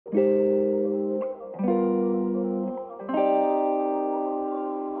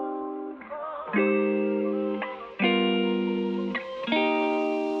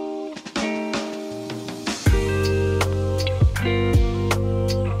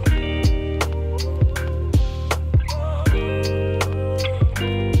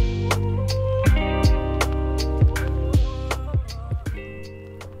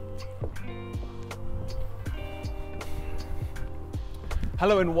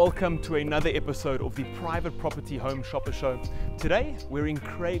Hello and welcome to another episode of the Private Property Home Shopper Show. Today we're in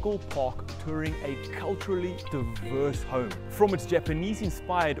Craigle Park touring a culturally diverse home. From its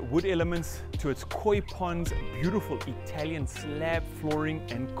Japanese-inspired wood elements to its koi ponds, beautiful Italian slab flooring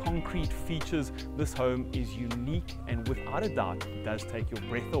and concrete features, this home is unique and without a doubt does take your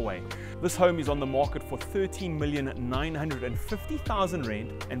breath away. This home is on the market for 13,950,000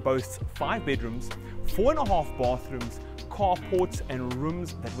 rand and boasts 5 bedrooms, 4.5 bathrooms, carports and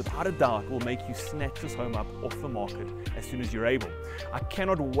rooms that without a doubt will make you snatch this home up off the market as soon as you're able. I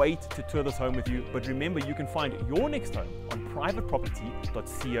cannot wait to tour this home with you, but remember you can find your next home on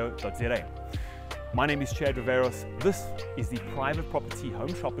privateproperty.co.za. My name is Viveiros. This is the Private Property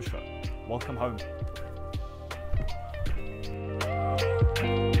Home Shopper Show. Welcome home.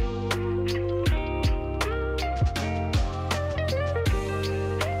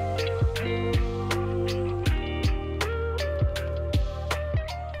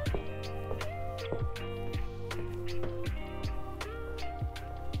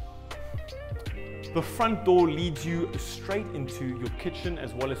 The front door leads you straight into your kitchen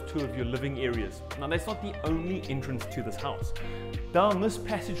as well as 2 of your living areas. Now that's not the only entrance to this house. Down this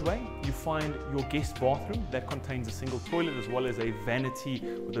passageway you find your guest bathroom that contains a single toilet as well as a vanity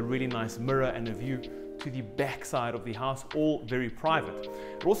with a really nice mirror and a view to the back side of the house, all very private.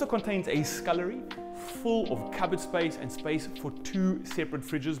 It also contains a scullery full of cupboard space and space for 2 separate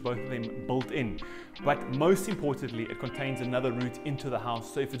fridges, both of them built in. But most importantly, it contains another route into the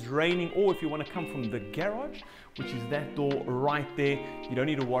house. So if it's raining or if you want to come from the garage, which is that door right there, you don't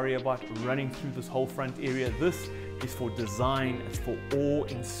need to worry about running through this whole front area. This is for design, it's for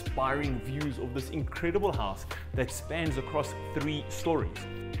awe-inspiring views of this incredible house that spans across 3 stories.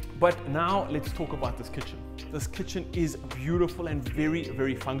 But now let's talk about this kitchen. This kitchen is beautiful and very,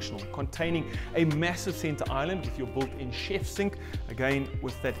 very functional, containing a massive center island with your built-in chef sink, again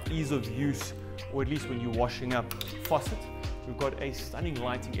with that ease of use, or at least when you're washing up, faucet. We've got a stunning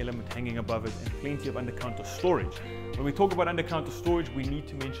lighting element hanging above it and plenty of under-counter storage. When we talk about under-counter storage, we need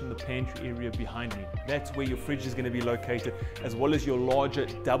to mention the pantry area behind me. That's where your fridge is going to be located, as well as your larger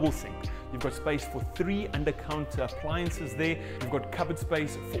double sink. You've got space for 3 under-counter appliances there. You've got cupboard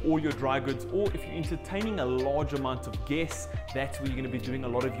space for all your dry goods, or if you're entertaining a large amount of guests, that's where you're going to be doing a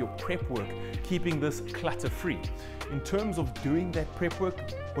lot of your prep work, keeping this clutter-free. In terms of doing that prep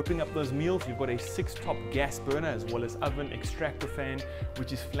work, whipping up those meals, you've got a 6-top gas burner as well as oven extractor fan,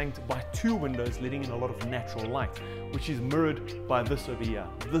 which is flanked by 2 windows letting in a lot of natural light, which is mirrored by this over here.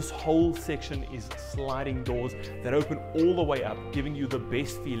 This whole section is sliding doors that open all the way up, giving you the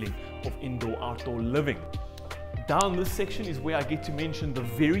best feeling of indoor-outdoor living. Down this section is where I get to mention the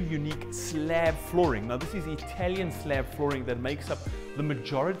very unique slab flooring. Now this is Italian slab flooring that makes up the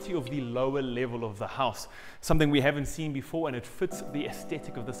majority of the lower level of the house. Something we haven't seen before, and it fits the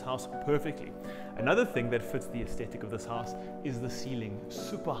aesthetic of this house perfectly. Another thing that fits the aesthetic of this house is the ceiling,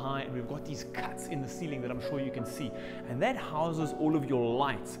 super high, and we've got these cuts in the ceiling that I'm sure you can see, and that houses all of your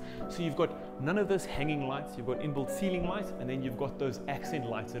lights. So you've got none of those hanging lights, you've got inbuilt ceiling lights, and then you've got those accent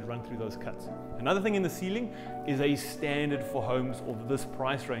lights that run through those cuts. Another thing in the ceiling is a standard for homes of this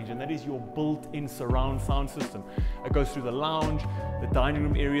price range, and that is your built-in surround sound system. It goes through the lounge, the dining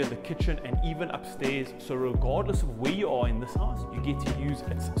room area, the kitchen, and even upstairs. So regardless of where you are in this house, you get to use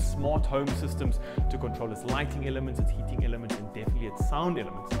its smart home systems to control its lighting elements, its heating elements, and definitely its sound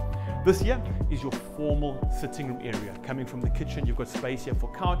elements. This here is your formal sitting room area. Coming from the kitchen, you've got space here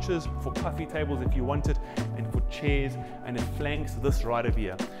for couches, for coffee tables if you want it, and for chairs, and it flanks this right over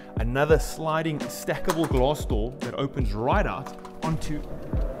here. Another sliding stackable glass door that opens right out onto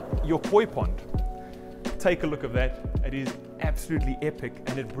your koi pond. Take a look at that. It is absolutely epic,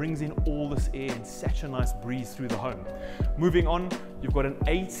 and it brings in all this air and such a nice breeze through the home. Moving on, you've got an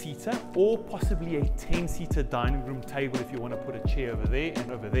 8-seater or possibly a 10-seater dining room table if you want to put a chair over there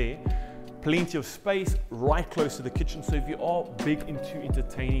and over there. Plenty of space right close to the kitchen, so if you are big into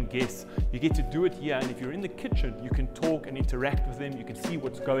entertaining guests, you get to do it here. And if you're in the kitchen, you can talk and interact with them, you can see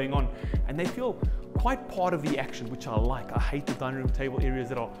what's going on, and they feel quite part of the action, which I like. I hate the dining room table areas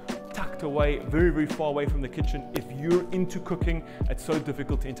that are tucked away, very, very far away from the kitchen. If you're into cooking, it's so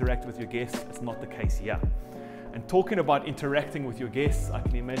difficult to interact with your guests. It's not the case here. And talking about interacting with your guests, I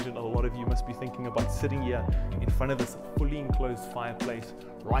can imagine a lot of you must be thinking about sitting here in front of this fully enclosed fireplace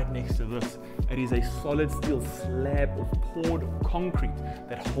right next to this. It is a solid steel slab of poured concrete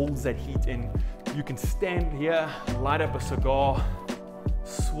that holds that heat in. You can stand here, light up a cigar,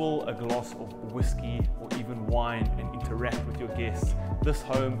 swill a glass of whiskey or even wine and interact with your guests. This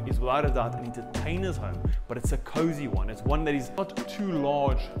home is without a doubt an entertainer's home, but it's a cozy one. It's one that is not too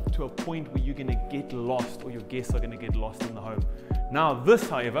large to a point where you're going to get lost or your guests are going to get lost in the home. Now this,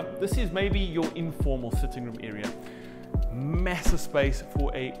 however, this is maybe your informal sitting room area. Massive space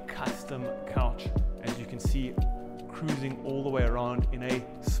for a custom couch, as you can see, cruising all the way around in a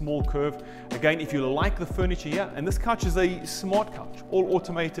small curve. Again, if you like the furniture here, and this couch is a smart couch, all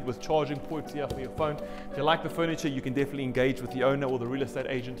automated with charging ports here for your phone. If you like the furniture, you can definitely engage with the owner or the real estate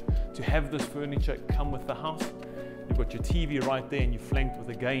agent to have this furniture come with the house. You've got your TV right there, and you're flanked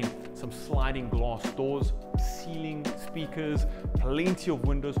with, again, some sliding glass doors, ceiling speakers, plenty of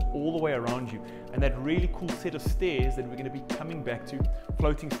windows all the way around you, and that really cool set of stairs that we're going to be coming back to,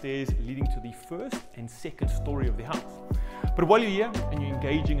 floating stairs leading to the first and second story of the house. But while you're here and you're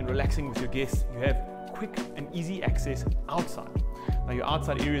engaging and relaxing with your guests, you have quick and easy access outside. Now your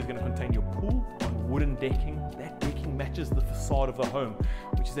outside area is going to contain your pool on wooden decking. That decking matches the facade of the home,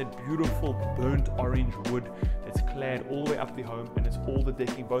 which is that beautiful burnt orange wood that's clad all the way up the home, and it's all the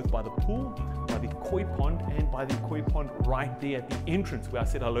decking both by the pool, by the koi pond, and by the koi pond right there at the entrance where I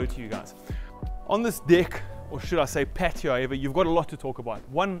said hello to you guys. On this deck, or should I say patio, however, you've got a lot to talk about.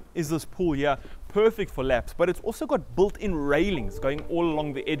 One is this pool here, perfect for laps, but it's also got built-in railings going all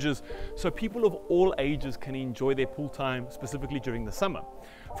along the edges so people of all ages can enjoy their pool time, specifically during the summer.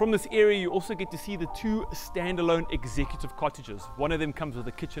 From this area, you also get to see the two standalone executive cottages. One of them comes with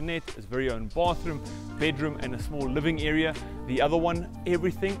a kitchenette, its very own bathroom, bedroom, and a small living area. The other one,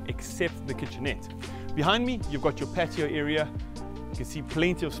 everything except the kitchenette. Behind me, you've got your patio area. You can see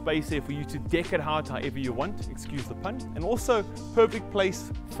plenty of space there for you to deck it out however you want, excuse the pun, and also perfect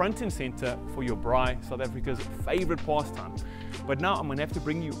place front and center for your braai, South Africa's favorite pastime. But now I'm going to have to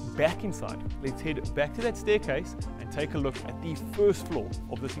bring you back inside. Let's head back to that staircase and take a look at the first floor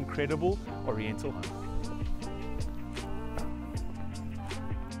of this incredible Oriental home.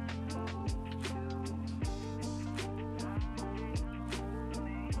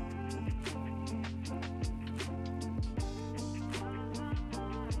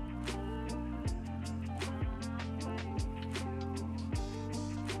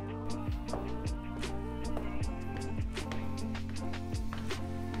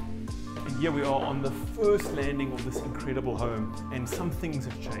 Here we are on the first landing of this incredible home, and some things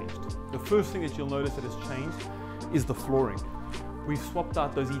have changed. The first thing that you'll notice that has changed is the flooring. We've swapped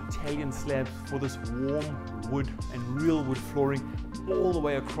out those Italian slabs for this warm wood and real wood flooring all the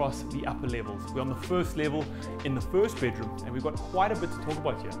way across the upper levels. We're on the first level in the first bedroom, and we've got quite a bit to talk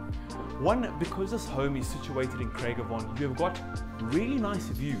about here. One, because this home is situated in Craigavon, you have got really nice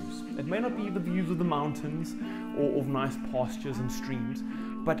views. It may not be the views of the mountains or of nice pastures and streams,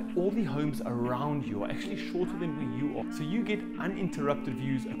 but all the homes around you are actually shorter than where you are. So you get uninterrupted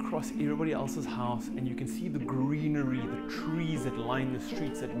views across everybody else's house, and you can see the greenery, the trees that line the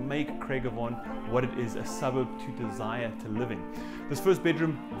streets that make Craigavon what it is, a suburb to desire to live in. This first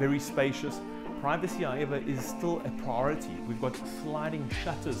bedroom, very spacious. Privacy, however, is still a priority. We've got sliding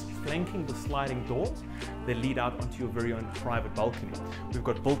shutters flanking the sliding doors that lead out onto your very own private balcony. We've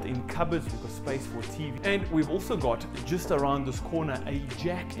got built-in cupboards, we've got space for TV, and we've also got, just around this corner, a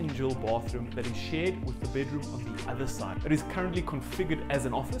Jack and Jill bathroom that is shared with the bedroom on the other side. It is currently configured as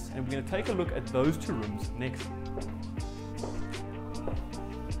an office, and we're going to take a look at those two rooms next.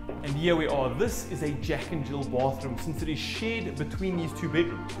 And here we are. This is a Jack and Jill bathroom, since it is shared between these two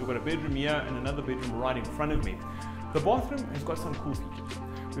bedrooms. We've got a bedroom here and another bedroom right in front of me. The bathroom has got some cool features.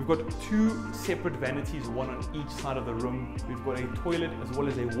 We've got two separate vanities, one on each side of the room. We've got a toilet as well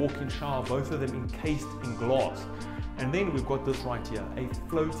as a walk-in shower, both of them encased in glass. And then we've got this right here, a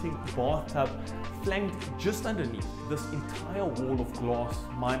floating bathtub flanked just underneath this entire wall of glass,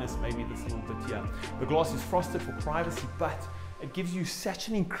 minus maybe this little bit here. The glass is frosted for privacy, but it gives you such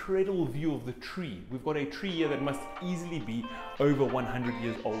an incredible view of the tree. We've got a tree here that must easily be over 100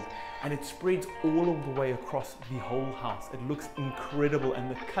 years old, and it spreads all of the way across the whole house. It looks incredible, and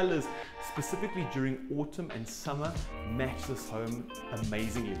the colors, specifically during autumn and summer, match this home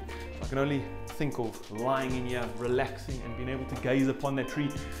amazingly. I can only think of lying in here, relaxing, and being able to gaze upon that tree.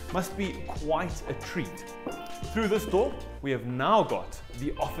 Must be quite a treat. Through this door, we have now got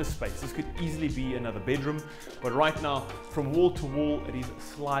the office space. This could easily be another bedroom, but right now, from wall to wall, it is a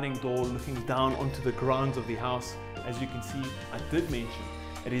sliding door looking down onto the grounds of the house. As you can see, I did mention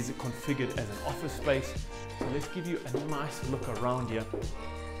It is configured as an office space. So let's give you a nice look around here.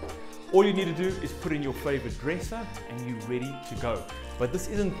 All you need to do is put in your favorite dresser and you're ready to go. But this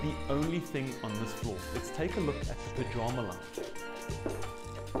isn't the only thing on this floor. Let's take a look at the pajama lounge.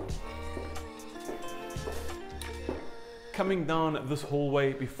 Coming down this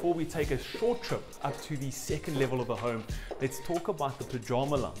hallway, before we take a short trip up to the second level of the home, let's talk about the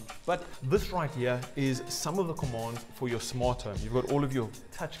pajama lounge. But this right here is some of the commands for your smart home. You've got all of your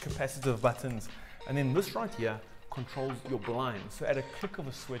touch capacitive buttons, and then this right here controls your blinds. So at a click of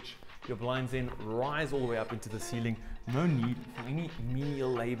a switch, your blinds then rise all the way up into the ceiling. No need for any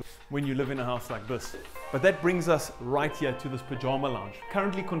menial labor when you live in a house like this. But that brings us right here to this pajama lounge.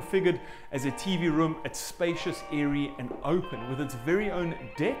 Currently configured as a TV room, it's spacious, airy and open with its very own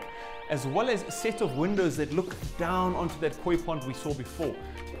deck, as well as a set of windows that look down onto that koi pond we saw before.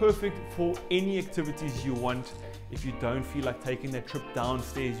 Perfect for any activities you want. If you don't feel like taking that trip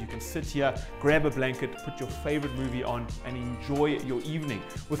downstairs, you can sit here, grab a blanket, put your favorite movie on and enjoy your evening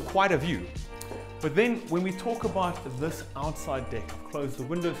with quite a view. But then when we talk about this outside deck, I've closed the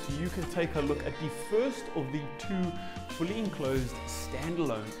window so you can take a look at the first of the two fully enclosed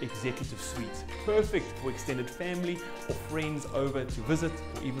standalone executive suites. Perfect for extended family or friends over to visit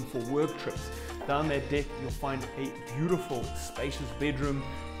or even for work trips. Down that deck, you'll find a beautiful, spacious bedroom,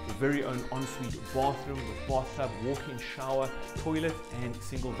 your very own ensuite bathroom with bathtub, walk-in shower, toilet and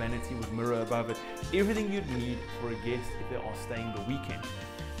single vanity with mirror above it. Everything you'd need for a guest if they are staying the weekend.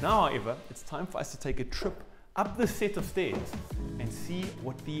 Now, however, it's time for us to take a trip up this set of stairs and see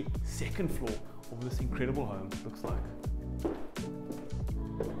what the second floor of this incredible home looks like.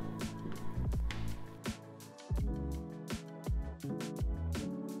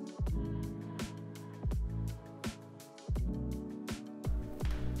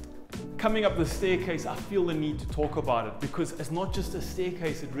 Coming up the staircase, I feel the need to talk about it because it's not just a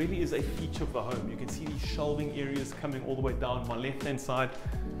staircase, it really is a feature of the home. You can see these shelving areas coming all the way down my left-hand side.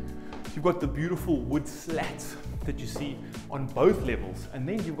 You've got the beautiful wood slats that you see on both levels, and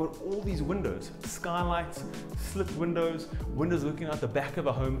then you've got all these windows, skylights, slit windows, windows looking out the back of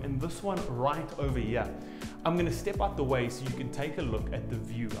the home, and this one right over here. I'm going to step out the way so you can take a look at the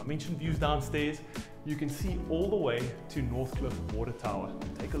view. I mentioned views downstairs. You can see all the way to Northcliffe Water Tower.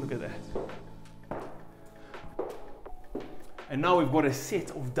 Take a look at that. And now we've got a set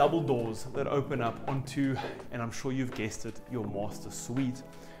of double doors that open up onto, and I'm sure you've guessed it, your master suite.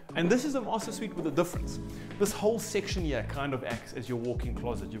 And this is a master suite with a difference. This whole section here kind of acts as your walk-in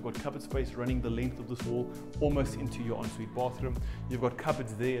closet. You've got cupboard space running the length of this wall almost into your ensuite bathroom. You've got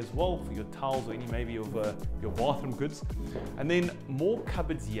cupboards there as well for your towels or any maybe of your bathroom goods. And then more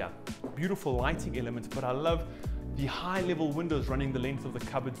cupboards here. Beautiful lighting elements, but I love the high-level windows running the length of the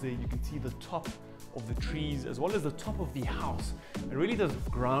cupboards there. You can see the top of the trees as well as the top of the house. It really does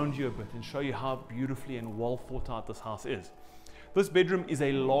ground you a bit and show you how beautifully and well thought out this house is. This bedroom is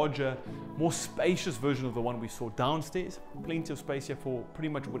a larger, more spacious version of the one we saw downstairs. Plenty of space here for pretty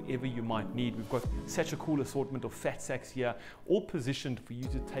much whatever you might need. We've got such a cool assortment of fat sacks here, all positioned for you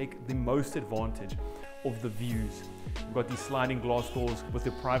to take the most advantage of the views. You've got these sliding glass doors with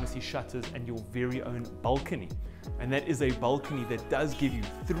the privacy shutters and your very own balcony. And that is a balcony that does give you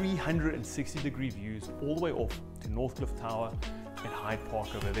 360-degree views all the way off to Northcliffe Tower and Hyde Park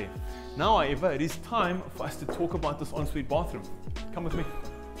over there. Now, however, it is time for us to talk about this ensuite bathroom. Come with me.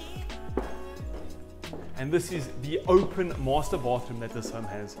 And this is the open master bathroom that this home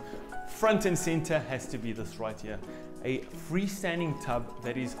has. Front and center has to be this right here. A freestanding tub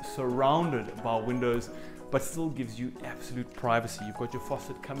that is surrounded by windows, but still gives you absolute privacy. You've got your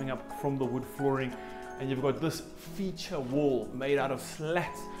faucet coming up from the wood flooring, and you've got this feature wall made out of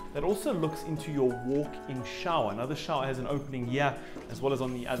slats that also looks into your walk-in shower. Now, the shower has an opening here as well as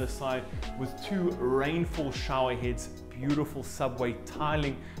on the other side with two rainfall shower heads, beautiful subway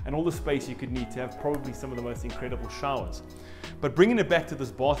tiling, and all the space you could need to have probably some of the most incredible showers. But bringing it back to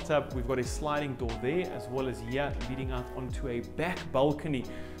this bathtub, we've got a sliding door there as well as here leading out onto a back balcony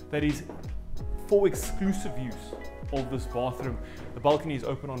that is for exclusive use of this bathroom. The balcony is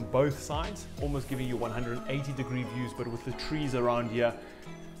open on both sides, almost giving you 180-degree views, but with the trees around here,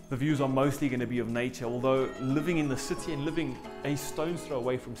 the views are mostly going to be of nature. Although living in the city and living a stone's throw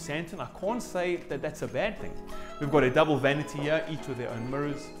away from Sandton, I can't say that that's a bad thing. We've got a double vanity here, each with their own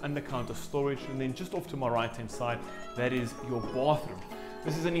mirrors, under counter storage, and then just off to my right hand side, that is your bathroom.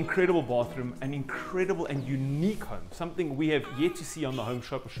 This is an incredible bathroom, an incredible and unique home, something we have yet to see on the Home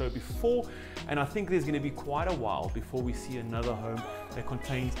Shopper Show before, and I think there's going to be quite a while before we see another home that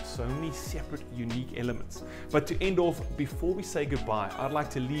contains so many separate, unique elements. But to end off, before we say goodbye, I'd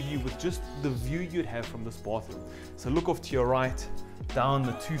like to leave you with just the view you'd have from this bathroom. So look off to your right, down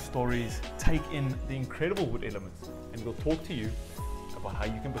the 2 stories, take in the incredible wood elements, and we'll talk to you about how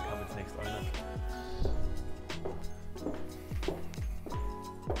you can become its next owner.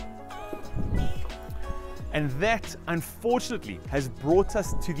 And that, unfortunately, has brought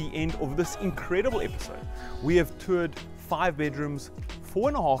us to the end of this incredible episode. We have toured 5 bedrooms,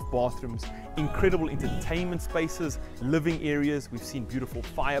 4.5 bathrooms, incredible entertainment spaces, living areas. We've seen beautiful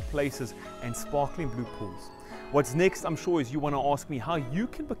fireplaces and sparkling blue pools. What's next, I'm sure, is you want to ask me how you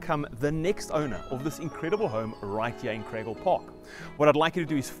can become the next owner of this incredible home right here in Craighall Park. What I'd like you to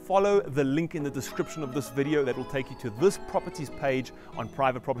do is follow the link in the description of this video that will take you to this properties page on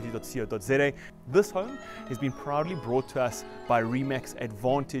privateproperty.co.za. This home has been proudly brought to us by Remax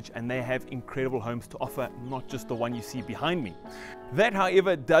Advantage, and they have incredible homes to offer, not just the one you see behind me. That,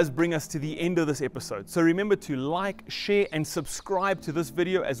 however, does bring us to the end of this episode. So remember to like, share, and subscribe to this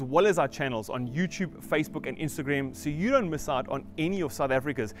video, as well as our channels on YouTube, Facebook, and Instagram, so you don't miss out on any of South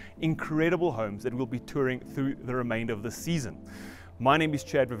Africa's incredible homes that we'll be touring through the remainder of this season. My name is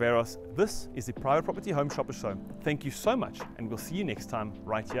Chad Viveiros. This is the Private Property Home Shopper Show. Thank you so much, and we'll see you next time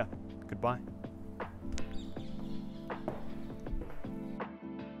right here. Goodbye.